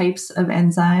different types of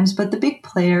enzymes, but the big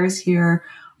players here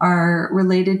are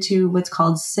related to what's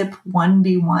called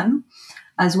CYP1B1,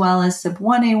 as well as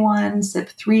CYP1A1,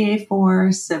 CYP3A4,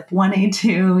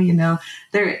 CYP1A2.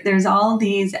 There's all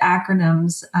these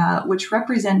acronyms which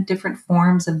represent different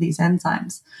forms of these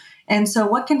enzymes. And so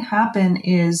what can happen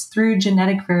is through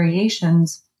genetic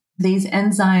variations, these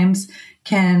enzymes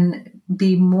can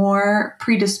be more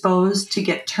predisposed to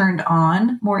get turned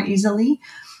on more easily.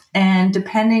 And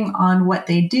depending on what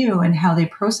they do and how they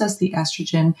process the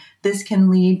estrogen, this can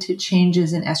lead to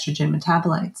changes in estrogen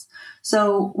metabolites.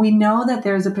 So we know that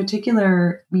there's a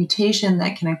particular mutation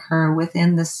that can occur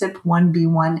within the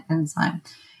CYP1B1 enzyme.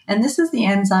 And this is the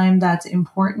enzyme that's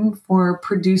important for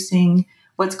producing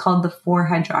what's called the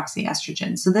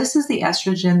 4-hydroxyestrogen. So this is the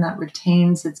estrogen that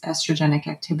retains its estrogenic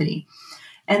activity.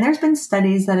 And there's been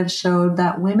studies that have showed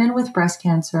that women with breast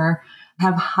cancer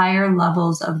have higher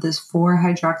levels of this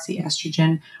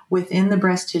 4-hydroxyestrogen within the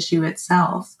breast tissue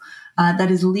itself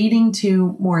that is leading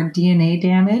to more DNA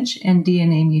damage and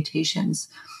DNA mutations.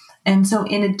 And so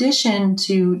in addition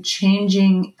to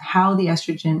changing how the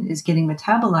estrogen is getting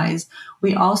metabolized,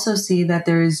 we also see that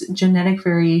there's genetic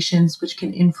variations which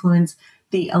can influence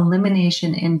the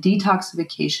elimination and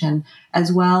detoxification,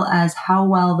 as well as how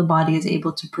well the body is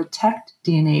able to protect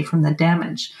DNA from the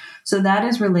damage. So that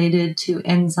is related to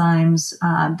enzymes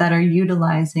that are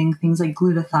utilizing things like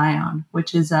glutathione,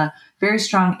 which is a very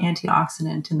strong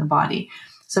antioxidant in the body.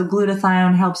 So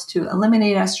glutathione helps to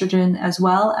eliminate estrogen as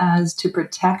well as to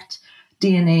protect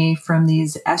DNA from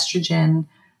these estrogen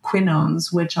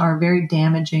quinones, which are very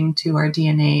damaging to our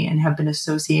DNA and have been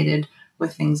associated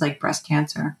with things like breast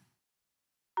cancer.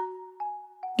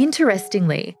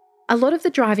 Interestingly, a lot of the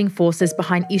driving forces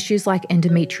behind issues like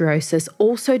endometriosis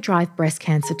also drive breast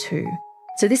cancer too.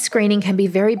 So this screening can be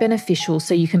very beneficial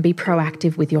so you can be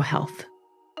proactive with your health.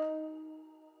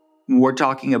 We're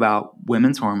talking about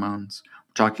women's hormones.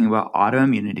 We're talking about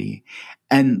autoimmunity.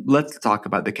 And let's talk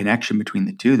about the connection between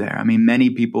the two there. I mean, many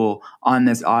people on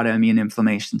this autoimmune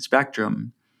inflammation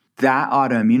spectrum, that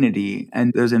autoimmunity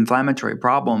and those inflammatory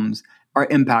problems are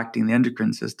impacting the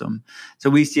endocrine system. So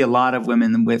we see a lot of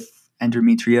women with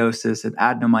endometriosis and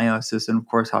adenomyosis and, of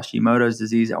course, Hashimoto's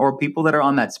disease, or people that are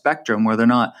on that spectrum where they're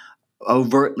not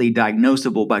overtly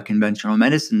diagnosable by conventional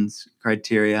medicine's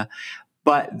criteria,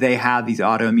 but they have these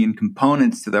autoimmune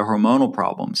components to their hormonal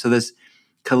problems. So this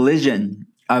collision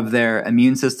of their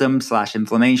immune system /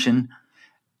 inflammation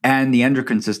and the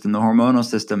endocrine system, the hormonal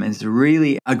system, is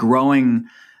really a growing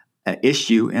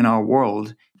issue in our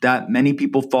world that many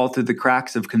people fall through the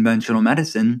cracks of conventional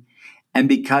medicine. And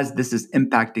because this is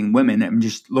impacting women, and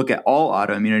just look at all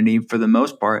autoimmunity, for the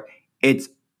most part, it's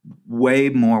way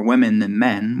more women than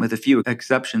men, with a few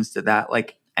exceptions to that,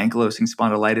 like ankylosing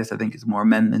spondylitis, I think, is more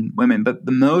men than women. But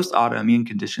the most autoimmune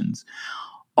conditions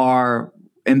are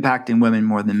impacting women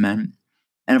more than men.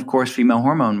 And of course, female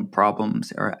hormone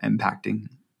problems are impacting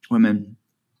women.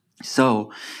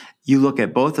 So you look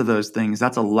at both of those things,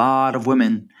 that's a lot of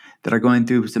women that are going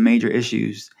through some major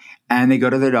issues. And they go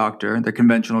to their doctor, their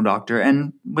conventional doctor,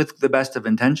 and with the best of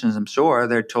intentions, I'm sure,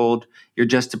 they're told, you're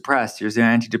just depressed, here's an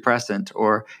antidepressant,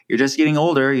 or you're just getting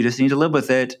older, you just need to live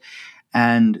with it.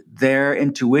 And their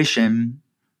intuition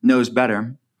knows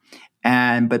better.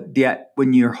 But yet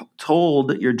when you're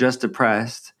told you're just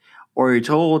depressed, or you're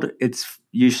told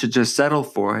you should just settle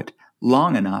for it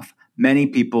long enough, many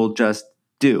people just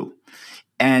do.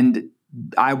 And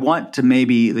I want to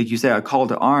maybe, like you said, a call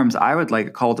to arms. I would like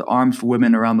a call to arms for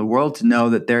women around the world to know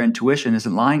that their intuition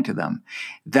isn't lying to them.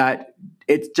 That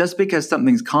it's just because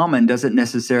something's common doesn't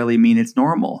necessarily mean it's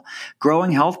normal.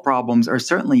 Growing health problems are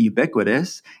certainly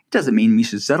ubiquitous. It doesn't mean we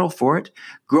should settle for it.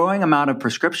 Growing amount of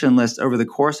prescription lists over the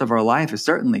course of our life is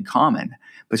certainly common,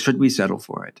 but should we settle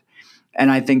for it? And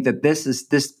I think that this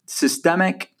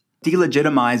systemic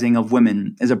delegitimizing of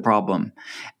women is a problem.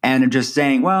 And just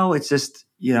saying, well, it's just,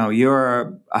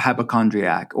 you're a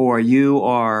hypochondriac, or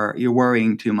you're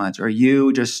worrying too much, or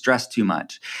you just stress too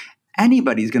much.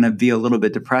 Anybody's going to be a little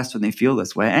bit depressed when they feel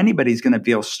this way. Anybody's going to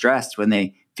feel stressed when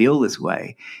they feel this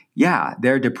way. Yeah,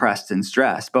 they're depressed and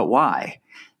stressed, but why?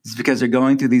 It's because they're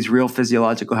going through these real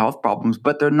physiological health problems,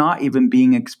 but they're not even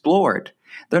being explored.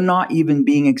 They're not even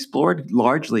being explored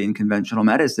largely in conventional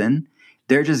medicine.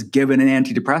 They're just given an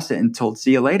antidepressant and told,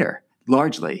 see you later,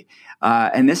 largely.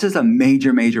 And this is a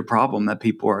major, major problem that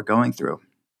people are going through.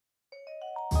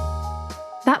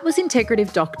 That was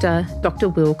integrative doctor, Dr.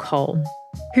 Will Cole,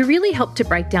 who really helped to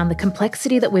break down the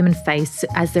complexity that women face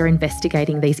as they're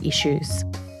investigating these issues.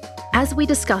 As we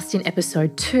discussed in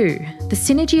episode 2, the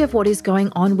synergy of what is going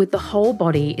on with the whole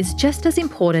body is just as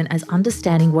important as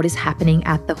understanding what is happening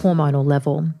at the hormonal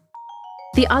level.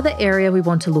 The other area we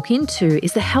want to look into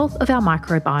is the health of our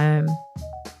microbiome.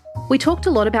 We talked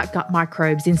a lot about gut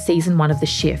microbes in season 1 of The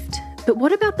Shift, but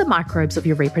what about the microbes of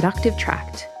your reproductive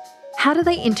tract? How do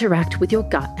they interact with your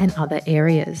gut and other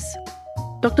areas?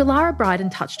 Dr. Lara Bryden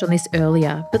touched on this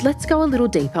earlier, but let's go a little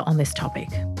deeper on this topic.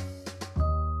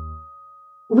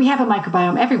 We have a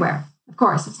microbiome everywhere. Of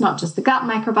course, it's not just the gut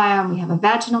microbiome. We have a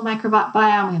vaginal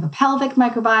microbiome. We have a pelvic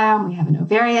microbiome. We have an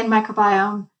ovarian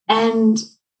microbiome. And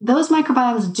those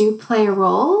microbiomes do play a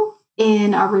role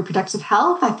in our reproductive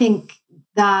health. I think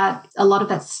that a lot of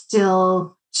that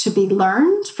still should be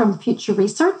learned from future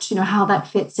research, how that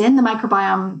fits in. The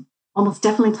microbiome almost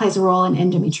definitely plays a role in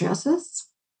endometriosis.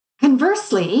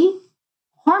 Conversely,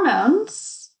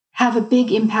 hormones have a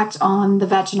big impact on the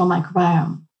vaginal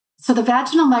microbiome. So the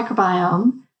vaginal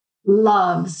microbiome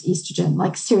loves estrogen,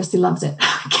 like seriously loves it.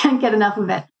 Can't get enough of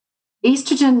it.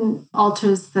 Estrogen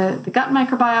alters the gut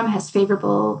microbiome, has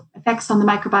favorable effects on the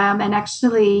microbiome, and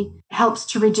actually helps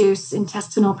to reduce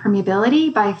intestinal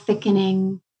permeability by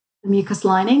thickening the mucus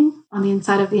lining on the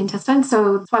inside of the intestine.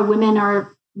 So that's why women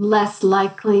are less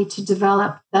likely to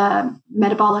develop the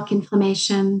metabolic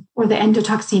inflammation or the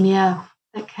endotoxemia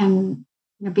that can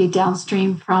be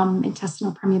downstream from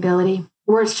intestinal permeability.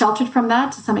 We're sheltered from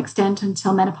that to some extent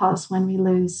until menopause, when we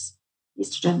lose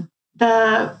estrogen.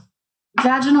 The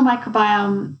vaginal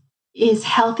microbiome is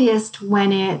healthiest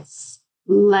when it's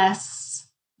less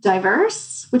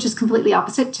diverse, which is completely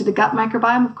opposite to the gut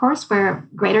microbiome, of course, where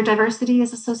greater diversity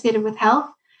is associated with health.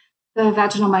 The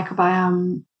vaginal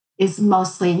microbiome is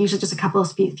mostly, usually just a couple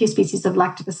of few species of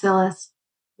lactobacillus,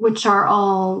 which are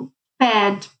all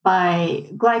fed by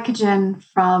glycogen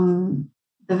from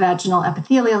the vaginal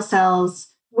epithelial cells,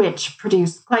 which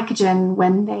produce glycogen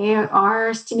when they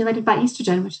are stimulated by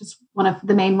estrogen, which is one of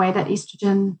the main way that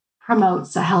estrogen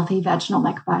promotes a healthy vaginal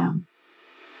microbiome.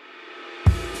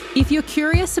 If you're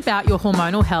curious about your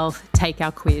hormonal health, take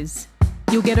our quiz.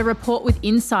 You'll get a report with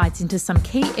insights into some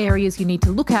key areas you need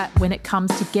to look at when it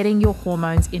comes to getting your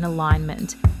hormones in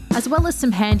alignment, as well as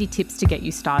some handy tips to get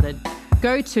you started.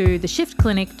 Go to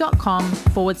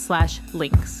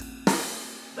theshiftclinic.com/links.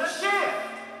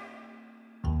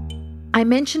 I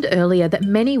mentioned earlier that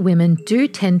many women do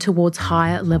tend towards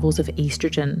higher levels of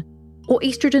estrogen, or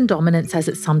estrogen dominance as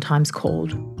it's sometimes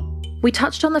called. We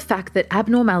touched on the fact that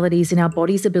abnormalities in our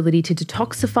body's ability to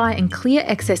detoxify and clear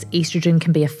excess estrogen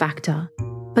can be a factor.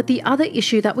 But the other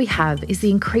issue that we have is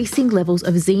the increasing levels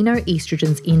of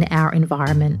xenoestrogens in our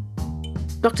environment.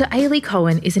 Dr. Ailey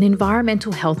Cohen is an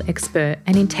environmental health expert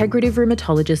and integrative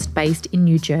rheumatologist based in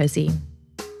New Jersey.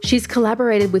 She's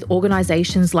collaborated with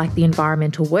organisations like the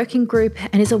Environmental Working Group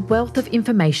and is a wealth of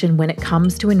information when it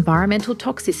comes to environmental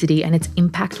toxicity and its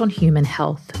impact on human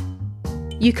health.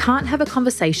 You can't have a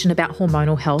conversation about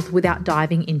hormonal health without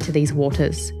diving into these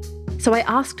waters. So I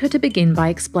asked her to begin by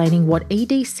explaining what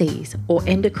EDCs, or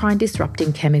endocrine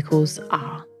disrupting chemicals,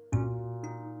 are.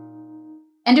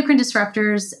 Endocrine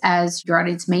disruptors, as your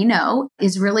audience may know,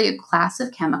 is really a class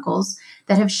of chemicals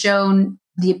that have shown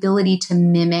the ability to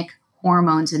mimic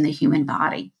hormones in the human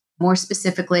body. More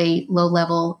specifically,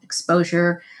 low-level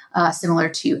exposure, similar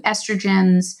to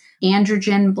estrogens,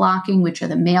 androgen blocking, which are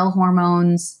the male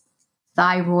hormones,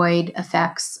 thyroid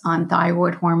effects on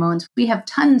thyroid hormones. We have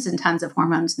tons and tons of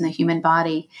hormones in the human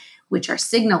body, which are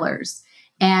signalers.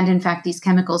 And in fact, these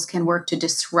chemicals can work to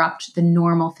disrupt the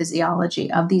normal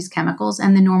physiology of these chemicals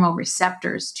and the normal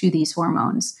receptors to these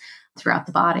hormones throughout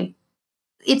the body.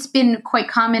 It's been quite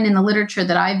common in the literature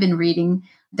that I've been reading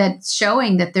that's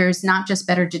showing that there's not just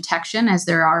better detection, as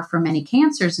there are for many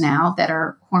cancers now that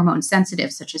are hormone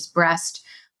sensitive, such as breast,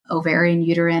 ovarian,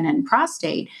 uterine, and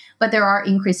prostate, but there are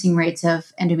increasing rates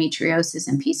of endometriosis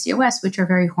and PCOS, which are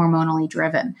very hormonally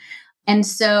driven. And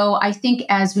so I think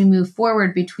as we move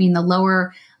forward between the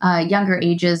lower, younger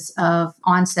ages of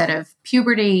onset of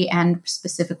puberty and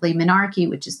specifically menarche,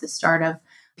 which is the start of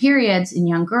periods in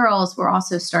young girls, we're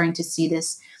also starting to see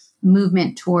this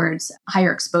movement towards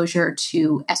higher exposure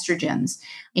to estrogens.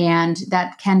 And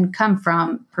that can come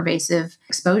from pervasive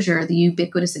exposure, the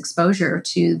ubiquitous exposure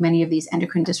to many of these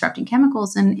endocrine disrupting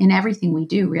chemicals in everything we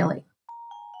do, really.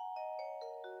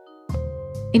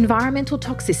 Environmental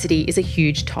toxicity is a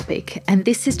huge topic, and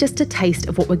this is just a taste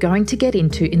of what we're going to get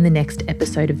into in the next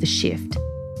episode of The Shift,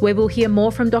 where we'll hear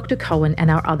more from Dr. Cohen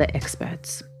and our other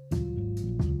experts.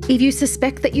 If you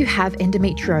suspect that you have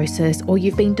endometriosis or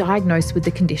you've been diagnosed with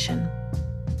the condition,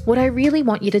 what I really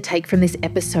want you to take from this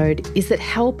episode is that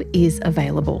help is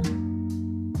available.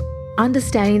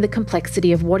 Understanding the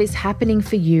complexity of what is happening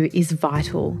for you is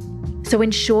vital. So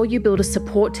ensure you build a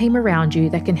support team around you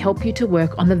that can help you to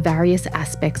work on the various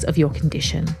aspects of your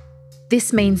condition.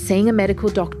 This means seeing a medical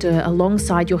doctor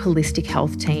alongside your holistic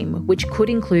health team, which could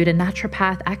include a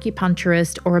naturopath,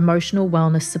 acupuncturist, or emotional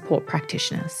wellness support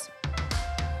practitioners.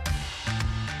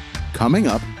 Coming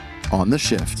up on The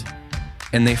Shift.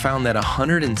 And they found that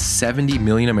 170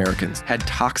 million Americans had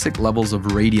toxic levels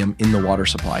of radium in the water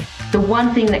supply. The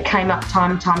one thing that came up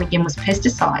time and time again was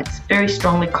pesticides, very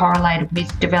strongly correlated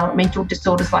with developmental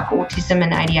disorders like autism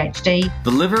and ADHD. The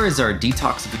liver is our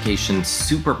detoxification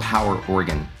superpower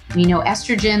organ. We know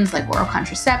estrogens like oral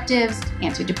contraceptives,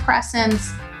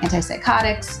 antidepressants,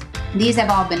 antipsychotics. These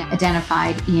have all been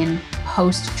identified in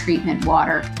post-treatment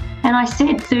water. And I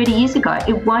said 30 years ago,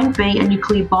 it won't be a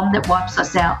nuclear bomb that wipes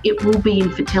us out. It will be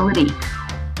infertility.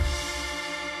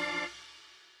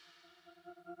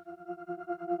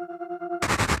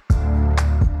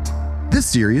 This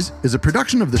series is a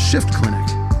production of The Shift Clinic,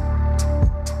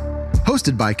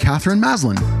 hosted by Katherine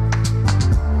Maslen.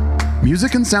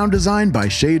 Music and sound design by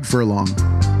Shade Furlong.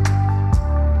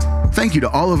 Thank you to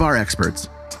all of our experts.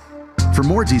 For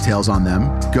more details on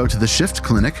them, go to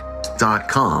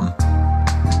theshiftclinic.com.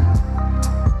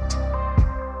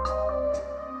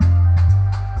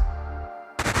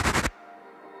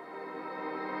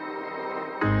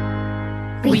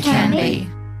 We can be.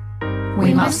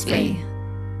 We must be.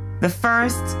 The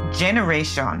first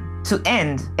generation to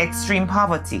end extreme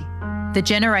poverty. The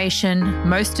generation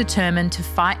most determined to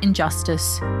fight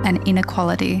injustice and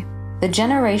inequality. The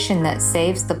generation that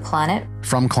saves the planet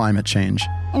from climate change.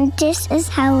 And this is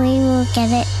how we will get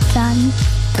it done.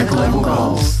 The Global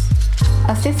Goals.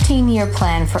 A 15-year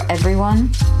plan for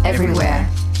everyone, everywhere.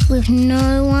 With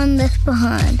no one left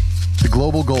behind. The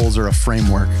Global Goals are a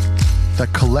framework that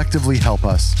collectively help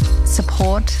us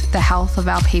support the health of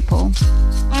our people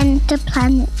and the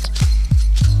planet.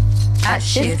 At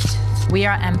Shift, we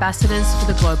are ambassadors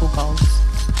for the Global Goals.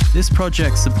 This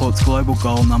project supports Global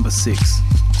Goal number 6.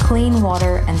 Clean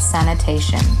water and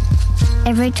sanitation.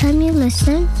 Every time you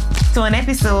listen to an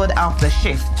episode of The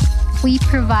Shift, we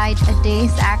provide a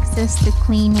day's access to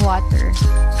clean water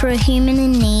for a human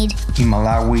in need in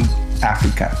Malawi,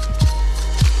 Africa.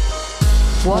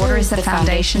 Water is the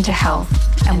foundation to health,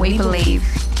 and we believe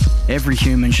every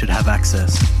human should have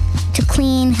access to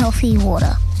clean, healthy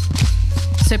water.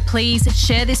 So please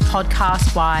share this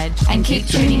podcast wide and keep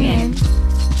tuning in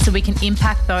so we can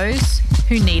impact those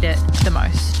who need it the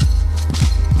most.